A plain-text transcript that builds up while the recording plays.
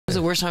was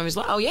the worst time of his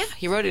life. Oh, yeah.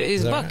 He wrote it in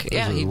his book. Right?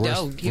 Yeah. He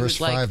was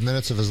worst like, 5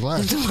 minutes of his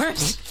life.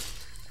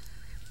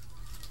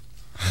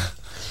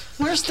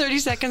 the worst 30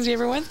 seconds he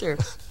ever went through.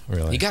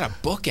 Really? You got a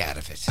book out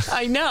of it.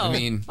 I know. I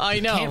mean, I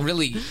know. You can't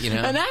really, you know.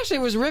 And actually,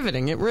 it was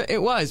riveting.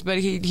 It was, but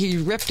he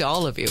ripped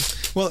all of you.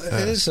 Well,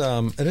 it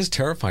is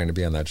terrifying to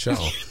be on that show.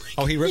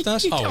 Oh, he ripped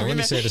us? Oh, let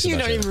me say this You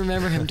about don't even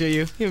remember him, do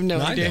you? You have no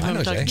idea. I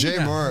know Jay.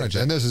 Jay Moore, and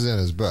this is in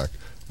his book,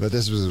 but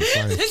this was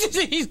funny.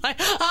 He's like,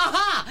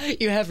 aha!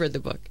 You have read the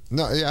book.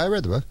 No, yeah, I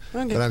read the book,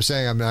 Okay. but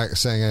I'm not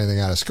saying anything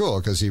out of school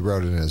because he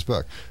wrote it in his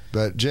book.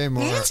 But Jay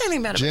Moore, didn't say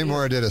anything about it, Jay but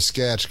Moore did a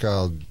sketch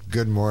called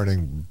 "Good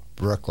Morning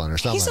Brooklyn" or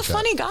something He's like that. a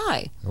funny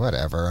guy.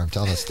 Whatever, I'm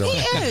telling a story.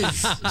 He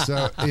is.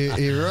 So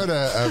he wrote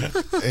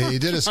he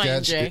did a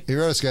sketch. Jay. He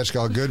wrote a sketch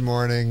called "Good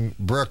Morning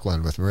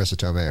Brooklyn" with Marissa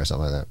Tomei or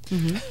something like that.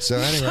 Mm-hmm. So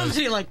anyways,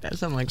 Somebody like that.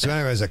 Something like so that.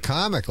 anyways, a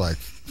comic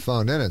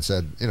phoned in and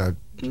said,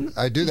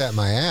 I do that in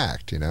my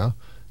act.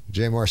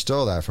 Jay Moore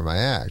stole that from my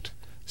act.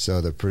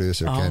 So the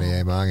producer Kenny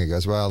Among, he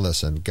goes, well,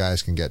 listen,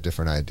 guys can get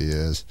different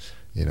ideas.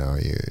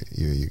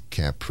 You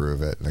can't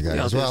prove it. And the guy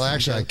goes, well,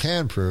 actually, I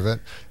can prove it.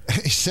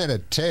 He sent a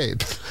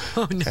tape.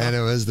 Oh, no. And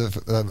it was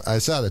I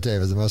saw the tape. It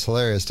was the most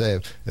hilarious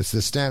tape. It's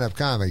the stand-up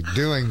comic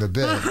doing the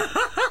bit.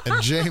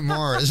 And Jay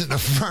Moore is in the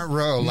front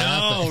row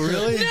laughing. No,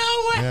 really? No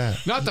way. Yeah.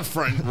 Not the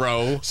front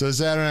row. So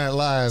Saturday Night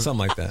Live.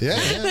 Something like that. Yeah.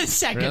 The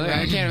second Really? row.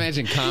 I can't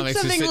imagine comics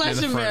just Something sitting in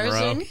less the front row.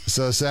 embarrassing.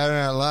 So Saturday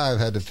Night Live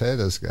had to pay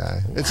this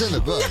guy. It's in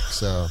the book,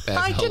 so... That's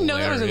I didn't know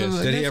that was in the hilarious.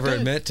 book. Did he That's ever good.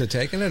 admit to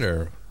taking it,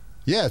 or?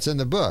 Yeah, it's in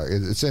the book.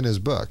 It's in his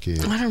book. I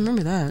don't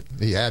remember that.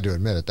 He had to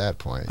admit at that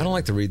point. I don't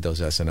like to read those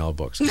SNL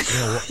books.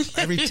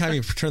 Every time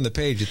you turn the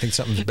page, you think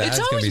something bad's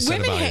It's going to be always said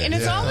women about hate, you. and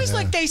it's Yeah, always yeah.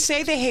 like they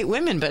say they hate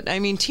women, but I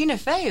mean Tina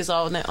Fey is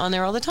on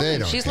there all the time. They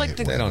don't She's hate like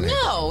the They don't hate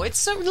no. women. It's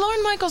so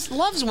Lorne Michaels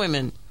loves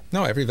women.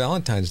 No, every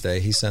Valentine's Day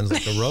he sends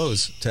like a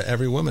rose to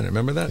every woman.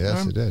 Remember that? Yes,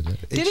 Norm? he did. Yeah.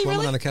 Each Did he woman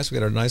really? on the cast would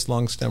get a nice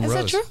long stem Is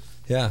that rose. true?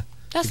 Yeah.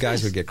 That's the guys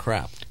nice. would get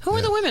crap. Who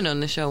were the women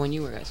on the show when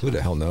you were guys? Who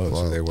the hell knows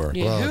who they were?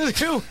 Yeah. Well,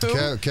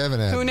 Who? Kevin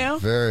had Who now?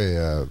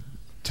 very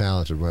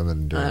talented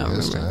women I during don't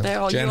his remember. time. They're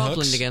all Jan you're all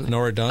Hooks, together.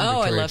 Nora Dunn, Oh,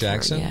 I Victoria love her,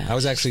 Jackson. yeah. I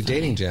was actually She's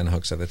funny. dating Jan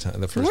Hooks at the time.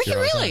 The first Were year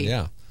you I was on. really?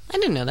 Yeah. I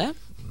didn't know that.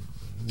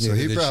 So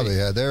he probably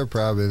had. They were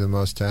probably the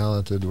most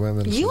talented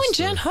women. You since and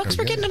Jan the Hooks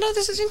were getting to know.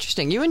 This is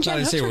interesting. You and I Jan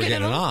didn't Hooks say were we're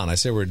getting it on. I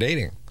said we're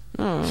dating.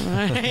 Oh,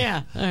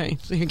 yeah. All right.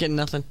 So you're getting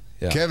nothing.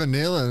 Yeah. Kevin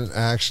Nealon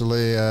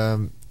actually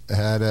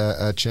had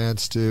a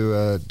chance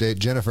to date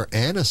Jennifer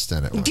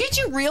Aniston at one Did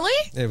you really?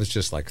 It was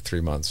just like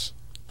 3 months.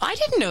 I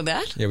didn't know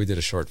that. Yeah, we did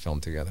a short film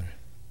together.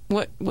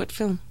 What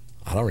film?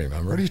 I don't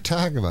remember. What are you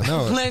talking about?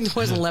 No, It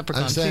wasn't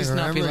Leprechaun. I'm saying, Please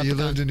not be remember you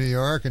Leprechaun. lived in New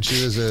York and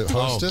she was a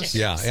hostess?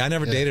 Yeah, I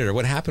never dated her.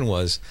 What happened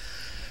was,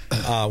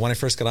 when I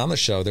first got on the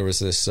show, there was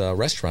this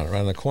restaurant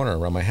around the corner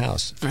around my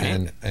house,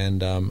 Right.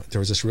 and there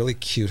was this really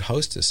cute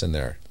hostess in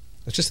there.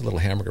 It was just a little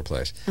hamburger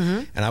place,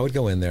 Mm-hmm. and I would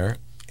go in there,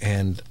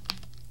 and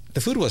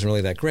the food wasn't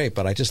really that great,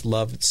 but I just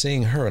loved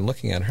seeing her and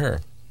looking at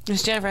her.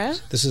 Was Jennifer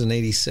Aniston? This was in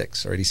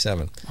 '86 or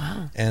 '87.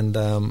 Wow.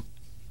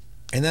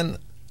 And then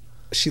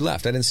she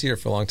left. I didn't see her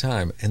for a long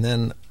time, and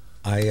then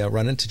I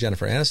run into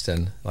Jennifer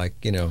Aniston,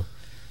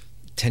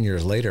 10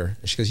 years later.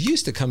 And she goes, "You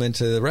used to come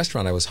into the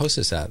restaurant I was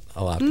hostess at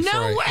a lot." Before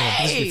No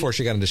this is way! before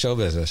she got into show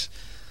business.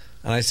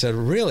 And I said,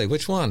 "Really?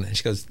 Which one?" And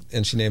she goes,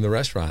 and she named the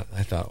restaurant.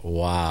 I thought,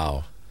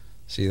 wow.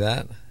 See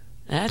that?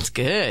 That's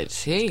good.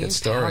 See, you're a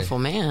story. powerful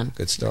man.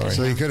 Good story.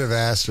 So you could have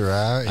asked her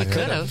out. I you know?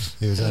 could have.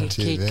 He was on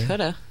He TV.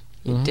 could have.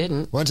 You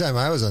didn't. One time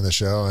I was on the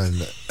show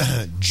and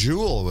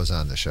Jewel was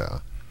on the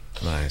show.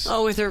 Nice.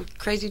 Oh, with her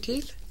crazy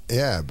teeth?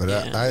 Yeah, but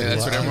Yeah. I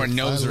that's what everyone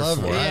knows I her love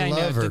for. her. Yeah, I know.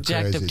 love her The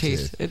jacked crazy up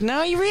teeth.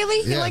 No, you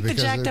really? You Yeah, like the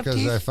jacked up because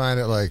teeth? I find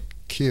it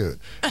cute,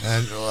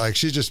 and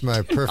she's just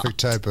my perfect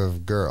type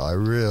of girl. I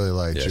really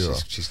like Yeah, Jewel.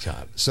 she's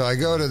hot. So I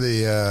go to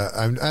the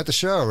I'm at the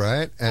show,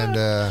 right? And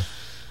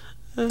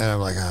I'm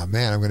like, oh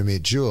man, I'm going to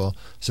meet Jewel.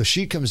 So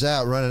she comes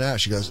out, running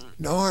out. She goes,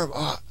 Norm.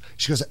 Oh.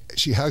 She goes,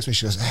 she hugs me.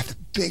 She goes, I have the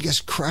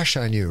biggest crush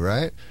on you,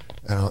 right?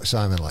 And so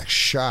I'm in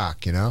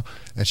shock, And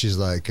she's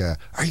like, are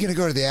you going to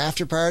go to the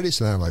after party?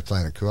 So then I'm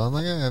playing it cool. I'm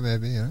like, yeah,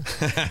 maybe,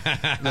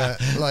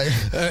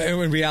 But,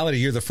 In reality,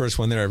 you're the first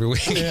one there every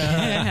week.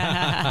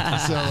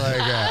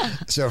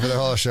 so for the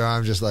whole show,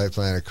 I'm just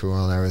playing it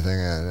cool and everything.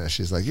 And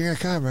she's like, "You're gonna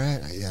come,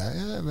 right?"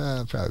 Yeah,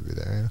 I'll probably be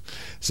there.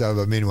 So,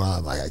 but meanwhile,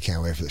 I'm like, I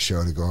can't wait for the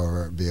show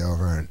to be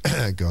over,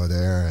 and go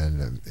there,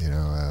 and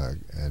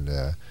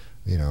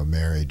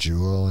marry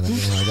Jewel and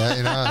everything like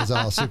that. I was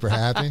all super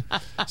happy.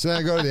 So then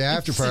I go to the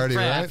after party,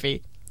 Super right?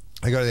 happy.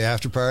 I go to the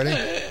after party,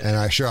 and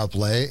I show up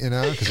late,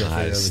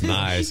 because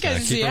Nice. Because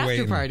it's the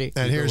after party.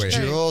 And here's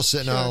waiting. Jewel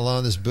sitting all alone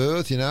in this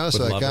booth, So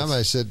I come, lovers.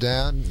 I sit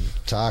down,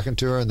 talking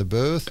to her in the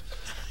booth.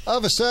 All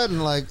of a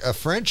sudden, a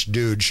French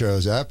dude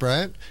shows up,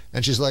 right?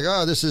 And she's like,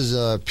 "Oh, this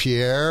is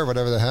Pierre,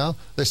 whatever the hell."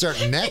 They start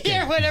necking.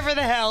 Pierre, whatever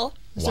the hell.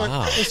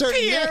 Wow. They start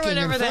Pierre, necking in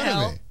whatever front the of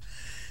hell. me.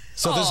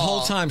 So this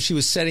whole time she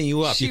was setting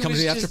you up. She You come to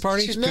was the just- after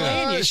party? she's Good.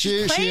 playing you.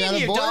 she Playing had a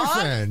you, dog.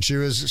 boyfriend. She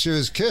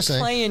was kissing.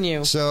 Playing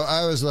you. So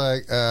I was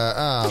like,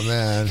 oh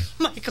man.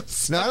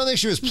 Michael's. No, I don't think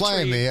she was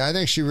playing me. I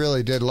think she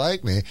really did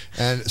like me.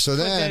 And so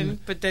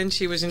But then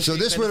she was. so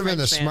this would have been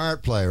the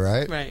smart play,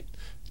 right? Right.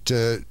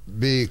 To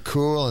be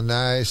cool and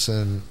nice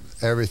and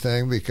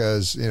everything,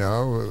 because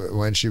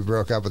when she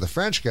broke up with the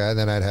French guy,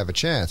 then I'd have a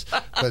chance.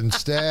 But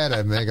instead,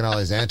 I'm making all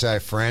these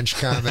anti-French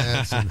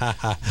comments and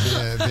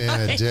being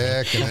a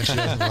dick, and then she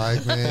doesn't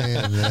like me,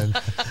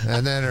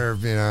 and then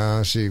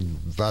her, she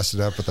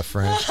busted up with the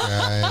French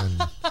guy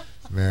and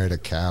married a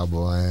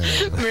cowboy.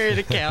 Married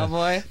a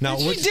cowboy. Now,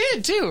 She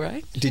did too,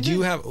 right? Who did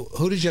you have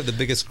the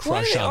biggest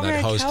crush on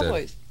that hosted?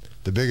 Cowboys?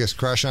 The biggest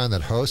crush on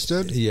that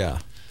hosted? Yeah.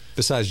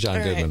 Besides John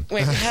All right. Goodman.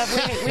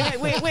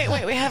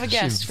 Wait, we have a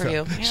guest for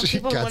you. We have she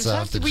people who want cuts to off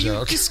talk to the Will you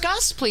joke.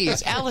 discuss,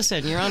 please?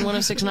 Allison, you're on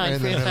 106.9 Free Right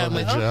in the middle FM of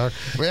with the joke.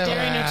 We have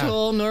Darian a-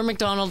 OToole, Norm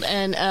Macdonald,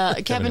 and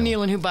Kevin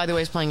Nealon, who, by the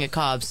way, is playing at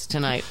Cobb's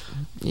tonight.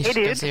 You should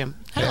go dude. see him.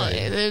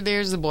 Hello,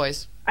 there's the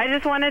boys. I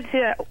just wanted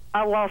to,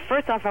 well,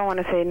 first off, I want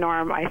to say,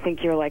 Norm, I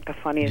think you're like the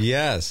funniest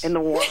Yes. in the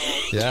world.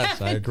 Yes,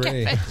 I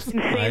agree. I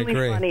Insanely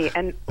agree. funny,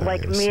 and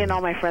like me and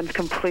all my friends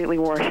completely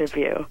worship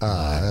you.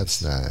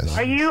 That's nice.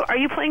 Are you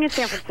playing in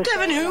San Francisco?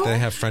 Kevin who? They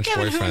have French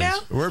Kevin who boyfriends. now?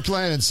 We're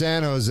playing in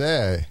San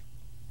Jose.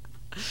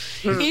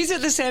 He's at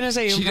the San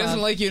Jose Improv. She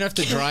doesn't like you enough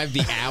to drive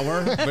the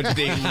hour, but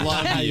they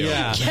love you.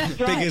 Yeah.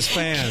 Biggest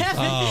fan.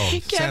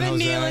 San Kevin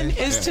Jose. Nealon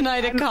is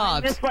tonight at I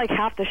Cobb's. missed like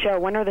half the show.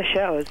 When are the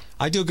shows?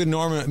 I do a good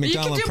Norm You could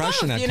Macdonald do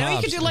impression both. at You know, you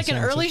Cobb's could do in like an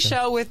San early Francisco.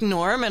 show with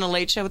Norm and a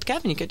late show with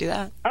Kevin. You could do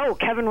that. Oh,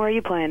 Kevin, where are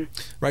you playing?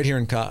 Right here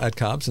at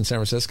Cobb's in San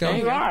Francisco. There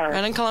you go. are.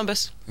 Right in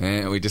Columbus.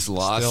 Yeah, we just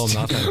lost.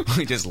 Still nothing.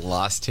 We just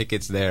lost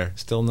tickets there.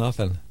 Still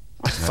nothing.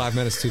 5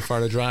 minutes too far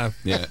to drive.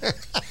 Yeah.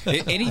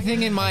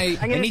 Anything in my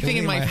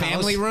my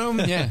family house? room?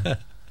 Yeah.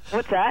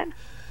 What's that?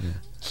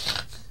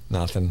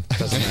 Nothing.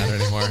 Doesn't matter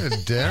anymore.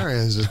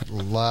 Darian's just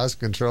lost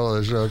control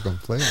of the show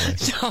completely.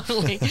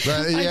 Totally. But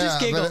I yeah, just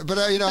giggle. but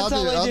I'll That's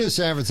all I do do.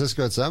 San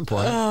Francisco at some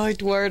point. Oh,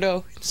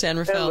 Eduardo, San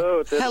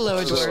Rafael. Hello,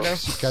 Eduardo.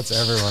 Cuts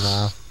everyone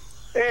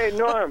off. Hey,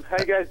 Norm, how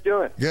you guys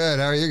doing? Good.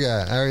 How are you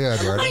guys? How are you,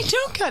 Eduardo? I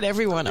don't cut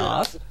everyone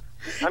off.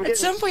 I'm At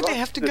some getting point, they drunk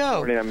have to this go.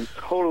 morning. I'm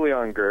totally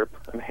on GURP.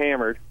 I'm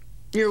hammered,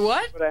 You're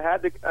what? but I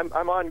had to.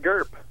 I'm on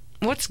GURP.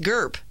 What's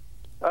GURP?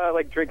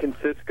 Like drinking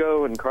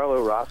Cisco and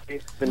Carlo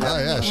Rossi. Oh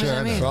yeah, sure. that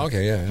I mean? know.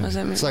 Okay, yeah. What does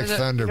that mean? It's like What is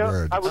that?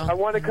 Thunderbird. I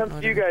want to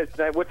come see you guys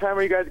tonight. What time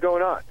are you guys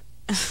going on?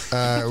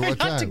 What not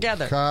time?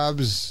 together.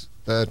 Cobb's.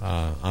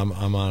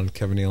 I'm on.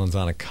 Kevin Nealon's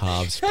on at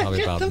Cobb's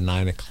probably about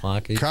 9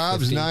 o'clock.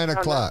 Cobb's 8:50. 9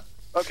 o'clock.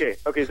 Okay.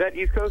 Is that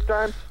East Coast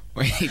time?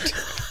 Wait.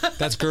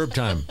 That's GURB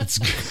time.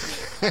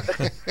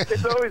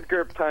 It's always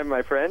GURP time,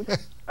 my friend.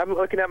 I'm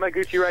looking at my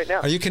Gucci right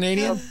now. Are you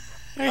Canadian?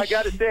 I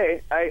got to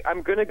say,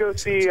 I'm going to go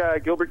see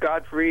Gilbert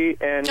Godfrey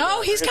and.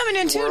 Oh, he's coming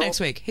in too World next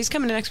week. He's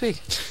coming in next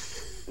week.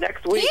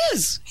 Next He week.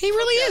 is. He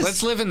really is.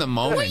 Let's live in the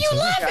moment. Why are you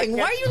laughing?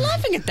 Why are you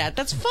laughing at that?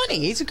 That's funny.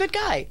 He's a good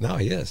guy. No,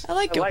 he is. I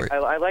like Gilbert.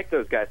 I like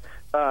those guys.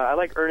 I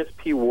like Ernest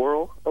P.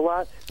 Worrell a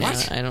lot. Yeah,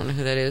 I don't know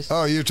who that is.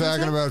 Oh, you're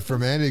talking about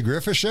from Andy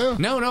Griffith show?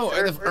 No,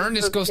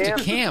 Ernest goes to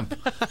camp.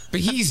 But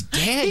he's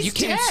dead. He's you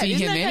can't dead. see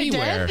Isn't him that guy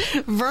anywhere.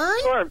 dead? Vern?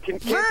 Norm, can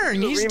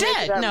Vern, you he's remake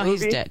dead. that No,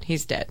 movie? he's dead.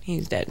 He's dead.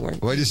 He's dead.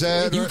 What'd you say?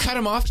 You Edward? cut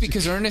him off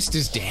because Ernest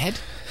is dead?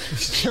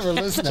 Never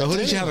listened So to who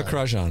did you have a Daniel.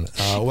 crush on?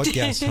 What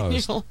guest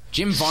host? Daniel.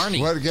 Jim Varney.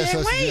 What guest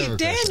host did you have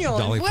Wait, a crush on? Daniel.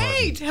 Dolly Parton.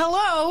 Wait,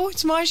 hello.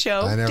 It's my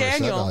show. I never said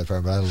Daniel. Dolly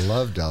Parton, but I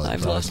love Dolly I've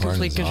Parton. lost complete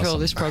Parton's control of awesome.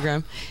 this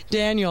program.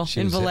 Daniel She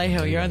in was hitting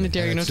Vallejo. You're on the everybody.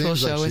 Darian And it OToole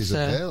seems like show she's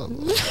with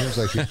available. It seems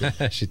like you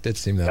could, She did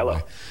seem that Hello.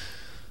 way.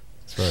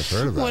 that's what I've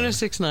heard about.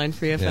 106.9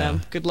 Free FM. Yeah.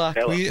 Good luck.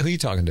 Hello. Who you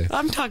talking to?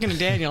 I'm talking to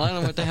Daniel. I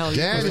don't know what the hell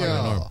you're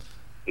Daniel.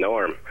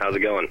 Norm, how's it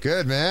going?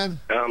 Good, man.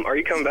 Are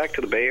you coming back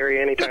to the Bay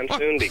Area anytime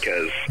soon?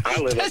 Because I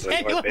live Does up in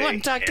anyone North Bay,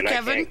 want to talk to and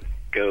Kevin? I can't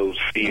go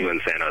see you in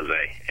San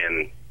Jose.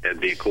 And that'd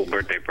be a cool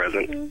birthday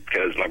present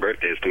because my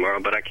birthday is tomorrow,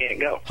 but I can't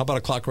go. How about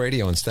a clock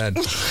radio instead?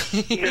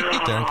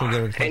 Darren, can we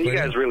get a clock And you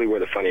radio? guys really were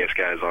the funniest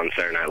guys on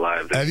Saturday Night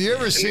Live. Have you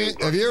ever seen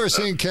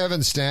seen?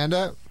 Kevin stand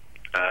up?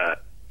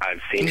 I've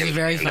seen He's him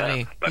very stand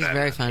funny. up, but He's I've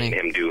very not funny. seen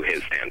him do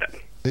his stand up.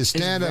 His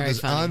stand up very is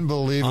funny.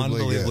 unbelievably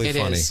good. It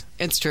funny. is.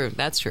 It's true.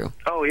 That's true.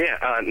 Oh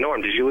yeah,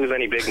 Norm, did you lose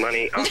any big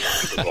money?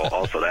 Well,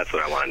 also, that's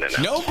what I wanted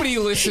to know. Nobody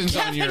listens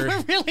on Kevin, your...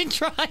 we're really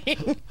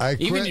trying.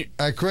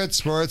 I quit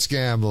sports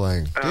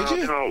gambling.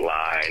 Oh, don't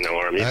lie,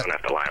 Norm. You don't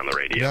have to lie on the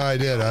radio. No, I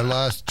did. I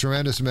lost a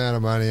tremendous amount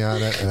of money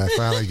on it, and I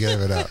finally gave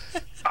it up.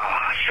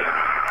 Awesome.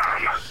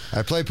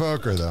 I play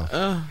poker, though.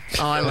 Oh,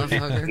 I love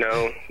poker.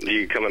 No,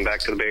 you coming back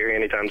to the Bay Area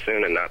anytime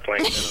soon and not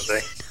playing San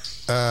Jose?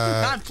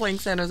 Not playing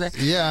San Jose.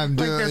 Yeah, I'm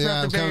Like doing. that's Yeah, not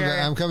I'm the Bay coming.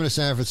 Area. I'm coming to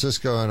San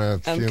Francisco in a I'm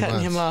few cutting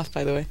months. him off,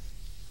 by the way.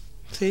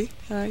 See?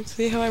 All right.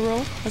 See how I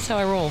roll? That's how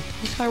I roll.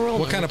 That's how I roll.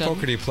 What kind of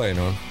poker do you play,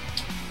 Norm?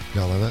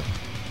 No limit.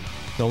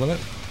 No limit?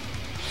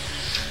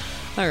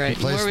 All right.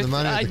 Place more the with,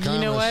 money at the you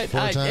know Commerce what? 4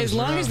 times As in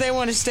a long row. as they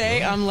want to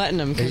stay, I'm letting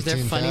them because they're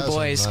funny 18,000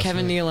 boys. last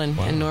Kevin night. Nealon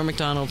and Norm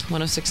Macdonald,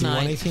 106.9 You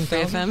won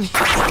 18,000?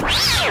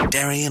 FM.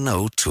 Darian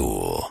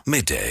OToole.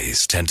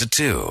 Middays 10 to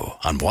 2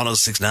 on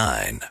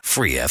 106.9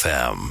 Free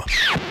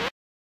FM.